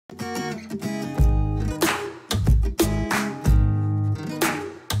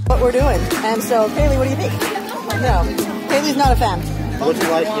What we're doing. And so, Kaylee, what do you think? No, Kaylee's not a fan. What do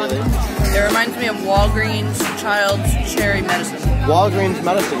you like, Kaylee? It reminds me of Walgreens Child's Cherry Medicine. Walgreens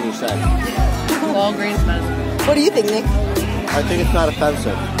medicine, you said? Walgreens medicine. What do you think, Nick? I think it's not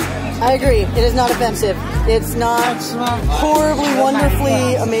offensive. I agree. It is not offensive. It's not horribly,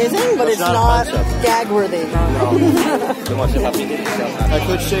 wonderfully amazing, but it's not gag-worthy. No. I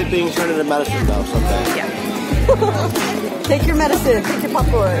could see it being turned into medicine, though, someday. Yeah. Take your medicine. Take your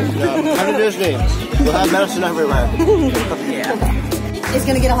popcorn. Yeah. Come to Disney. You'll have medicine everywhere. Yeah. He's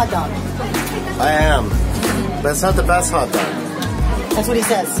going to get a hot dog. I am. But it's not the best hot dog. That's what he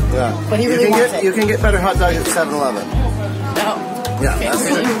says. Yeah. But he really wants it. You can get better hot dogs at 7-Eleven. No. Yeah, Okay. that's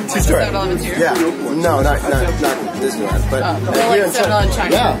true story. 7-Eleven's here? Yeah, no, not Disneyland, but like 7-Eleven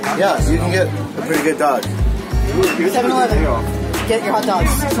China. Yeah, you can get a pretty good dog. 7-Eleven. Get your hot dogs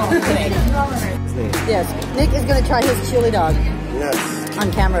today. Yes, Nick is going to try his chili dog. Yes.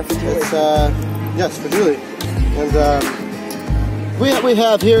 On camera for Julie. It's, yes, for Julie. And what we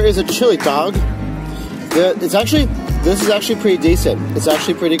have here is a chili dog. This is actually pretty decent. It's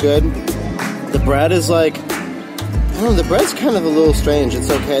actually pretty good. The bread is like, I don't know, the bread's kind of a little strange. It's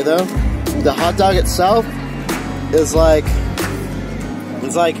okay though. The hot dog itself is like,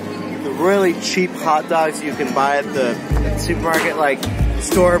 it's like the really cheap hot dogs you can buy at the supermarket, like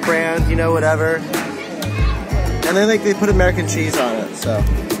store brand, you know, whatever. And then like they put American cheese on it, so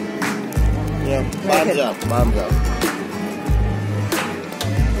yeah, bottoms up, bottoms up.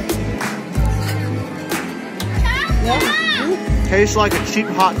 Tastes like a cheap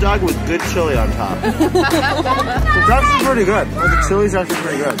hot dog with good chili on top. It's actually pretty good. The chili's actually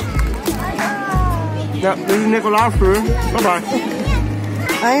pretty good. Yeah, this is Nicolas for you. Bye-bye.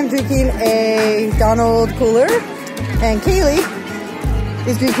 I am drinking a Donald Cooler, and Kaylee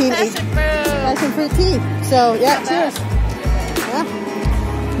is drinking a passion fruit tea. So, yeah, cheers. Yeah.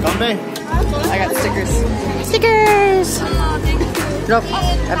 I got stickers. Stickers! Nope,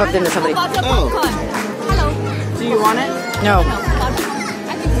 I bumped into somebody. Oh. Do you want it? No.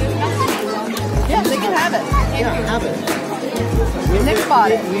 Yeah, they can have it. Yeah, have it. Nick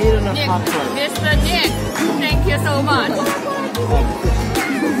bought it. We ate enough popcorn. Mr. Nick, thank you so much.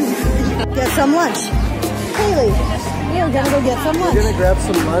 Get some lunch. Kaylee, we're gonna go get some lunch. We're gonna grab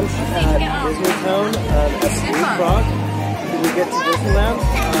some lunch at Disneytown at Sweet Frog. When we get to Disneyland,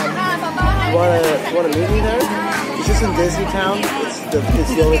 you wanna meet me there? It's just in Disneytown.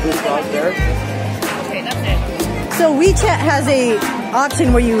 It's the only Sweet Frog there. Okay, that's it. So WeChat has a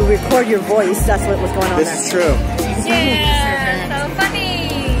option where you record your voice. That's what was going on there. This is true. Yeah, so funny.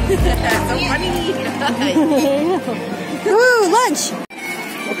 So funny. Woo, lunch.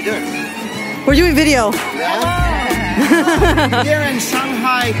 What are we doing? We're doing video. Yeah. Here in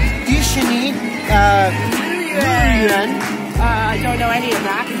Shanghai, Disney, I don't know any of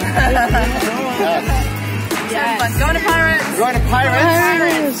that. Yes. Going to Pirates. Going to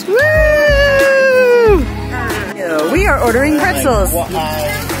Pirates. Woo! We are ordering pretzels. I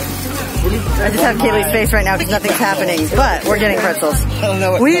just have Kaylee's face right now because nothing's happening, but we're getting pretzels. I don't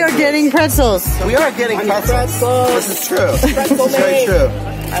know what we are getting pretzels. We are getting pretzels. This is true. This is very true.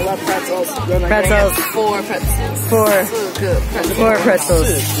 I love pretzels. Pretzels. 4 pretzels. 4 pretzels.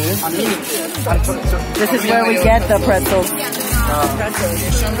 This is where we get the pretzels. Pretzels.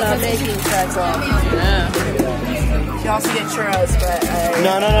 Making pretzels. Yeah. You also get churros, but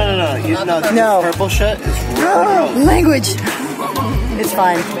No. No. Purple shit is gross. Language. It's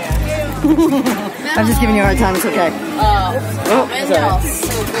fine. I'm just giving you a hard time. It's okay. And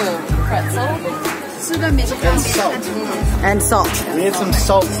salt. And salt. We need some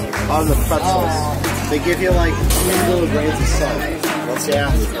salt on the pretzels. They give you like 3 little grains of salt. That's the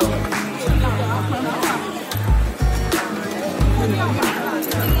afterthought.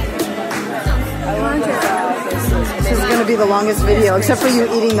 This is going to be the longest video, except for you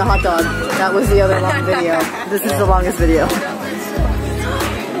eating the hot dog. That was the other long video. This is the longest video.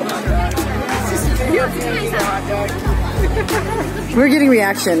 We're getting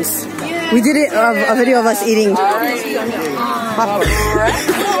reactions. We did it a video of us eating popcorn.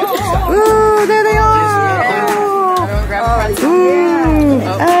 Ooh, there they are! Ooh,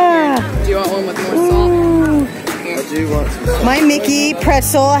 Do you want one with more salt? I do want some salt. my Mickey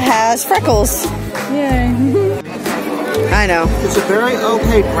pretzel has freckles. Yay. I know. It's a very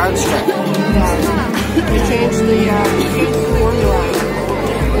okay breadstick. You change the formula.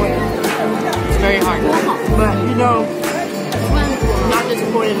 It's very hard. But, you know, I'm not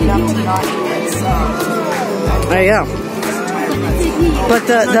disappointed enough to not eat it. There you go. But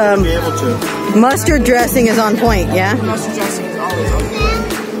Be able to. the mustard dressing is on point, yeah? Mustard dressing is always on.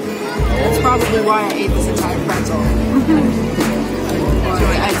 probably why I ate this entire pretzel.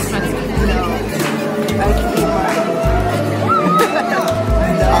 I spent I can eat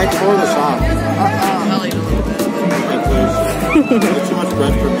I tore this off. I'll eat a little bit. Okay, please. It's too much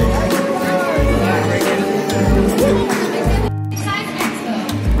bread for me.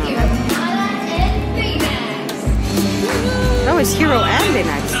 Oh, it's Hero and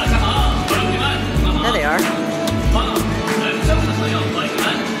Baymax. There they are.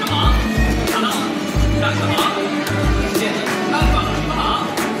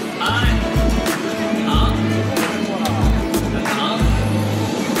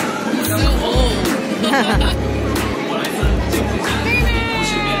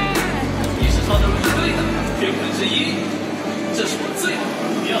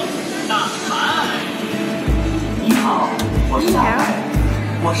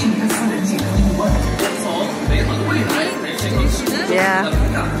 Yeah.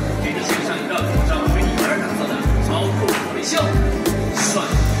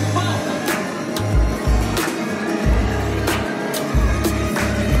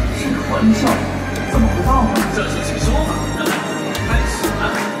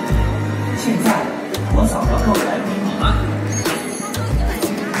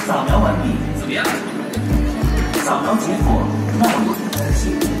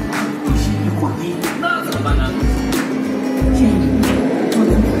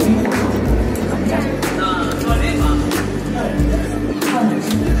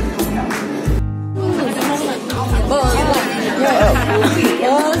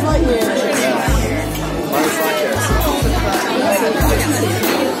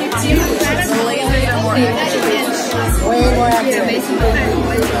 Way more accurate.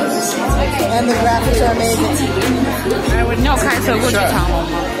 And the graphics are amazing. I would know kind of what you're talking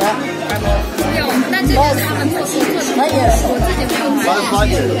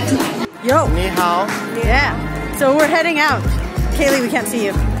Yo. Ni hao. Yeah. So we're heading out. Kaylee, we can't see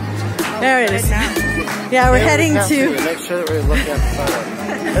you. There it is. Yeah, we're heading to... Make sure that we're looking at the photo.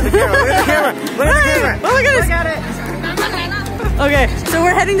 Look at the camera. Look at the camera. Look at the camera. Oh my goodness. Look at it. Okay, so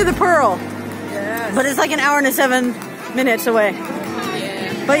we're heading to the Pearl. Yes. But it's like an hour and 7 minutes away.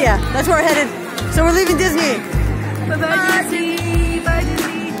 Yeah. But yeah, that's where we're headed. So we're leaving Disney. Bye-bye, Disney. Bye,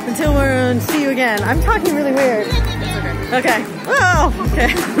 Disney. Until we're see you again. I'm talking really weird. Okay. Oh,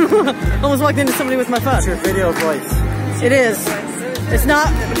 okay. Almost walked into somebody with my phone. It's your video voice. It is. It's not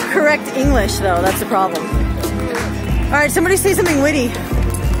correct English though, that's the problem. Alright, somebody say something witty.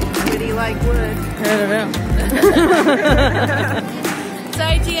 Witty like wood. I don't know.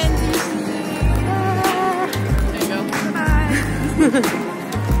 再见 There you go. Bye.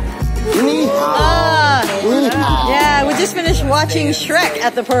 Ni hao. Ni hao. Yeah, we just finished watching Shrek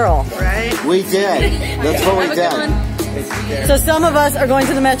at the Pearl. Right? We did. That's what we did. So some of us are going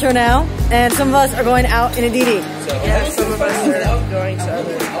to the metro now, and some of us are going out in a DD. Yeah, some of us are going to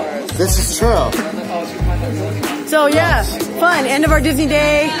other cars. This is true. So yeah, fun. End of our Disney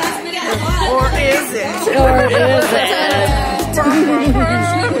day. Or is it? Or is it?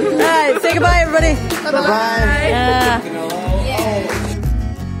 Alright, say goodbye everybody. Bye-bye.